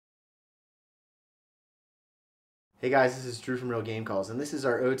Hey guys, this is Drew from Real Game Calls, and this is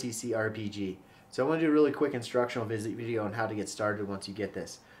our OTC RPG. So I want to do a really quick instructional video on how to get started once you get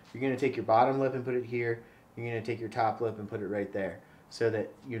this. You're going to take your bottom lip and put it here. You're going to take your top lip and put it right there. So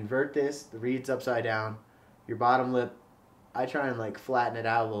that you invert this, the reed's upside down. Your bottom lip, I try and like flatten it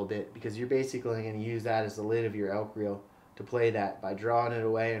out a little bit because you're basically going to use that as the lid of your elk reel to play that by drawing it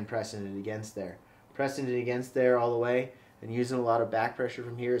away and pressing it against there. Pressing it against there all the way and using a lot of back pressure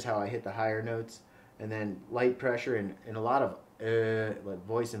from here is how I hit the higher notes. And then light pressure and a lot of like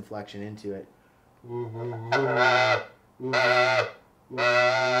voice inflection into it.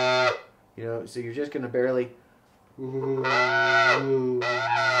 You know, so you're just going to barely. You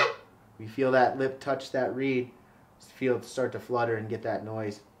feel that lip touch that reed, feel it start to flutter and get that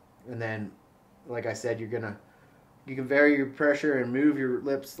noise. And then, like I said, you can vary your pressure and move your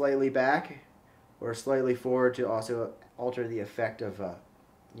lips slightly back or slightly forward to also alter the effect of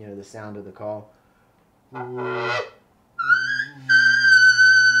you know, the sound of the call. You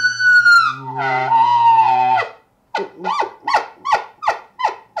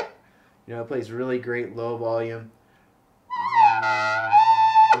know, it plays really great low volume.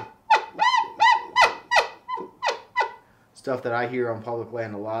 Stuff that I hear on public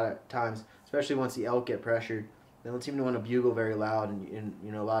land a lot of times, especially once the elk get pressured. They don't seem to want to bugle very loud, and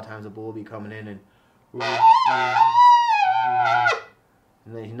you know, a lot of times a bull will be coming in and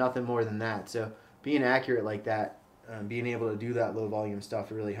there's nothing more than that. So being accurate like that, being able to do that low volume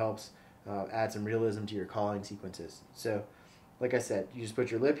stuff really helps add some realism to your calling sequences. So like I said, you just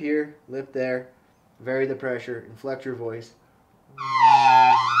put your lip here, lip there, vary the pressure, inflect your voice.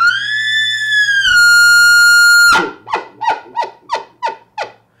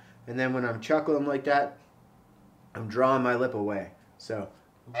 And then when I'm chuckling like that, I'm drawing my lip away. So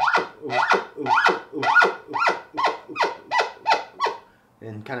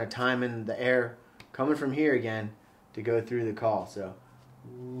and kind of timing the air coming from here again to go through the call. So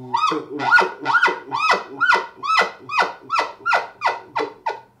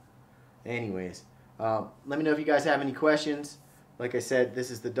anyways, let me know if you guys have any questions. Like I said,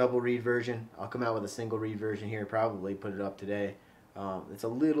 this is the double reed version. I'll come out with a single reed version here, probably put it up today. It's a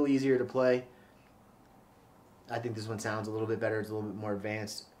little easier to play. I think this one sounds a little bit better. It's a little bit more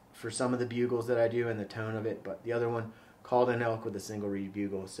advanced for some of the bugles that I do and the tone of it, but the other one called an elk with a single reed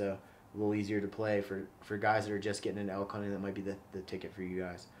bugle, so a little easier to play for guys that are just getting into elk hunting. That might be the ticket for you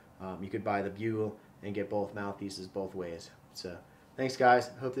guys. You could buy the bugle and get both mouthpieces both ways. So thanks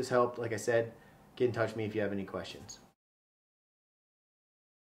guys, hope this helped. Like I said, get in touch with me if you have any questions.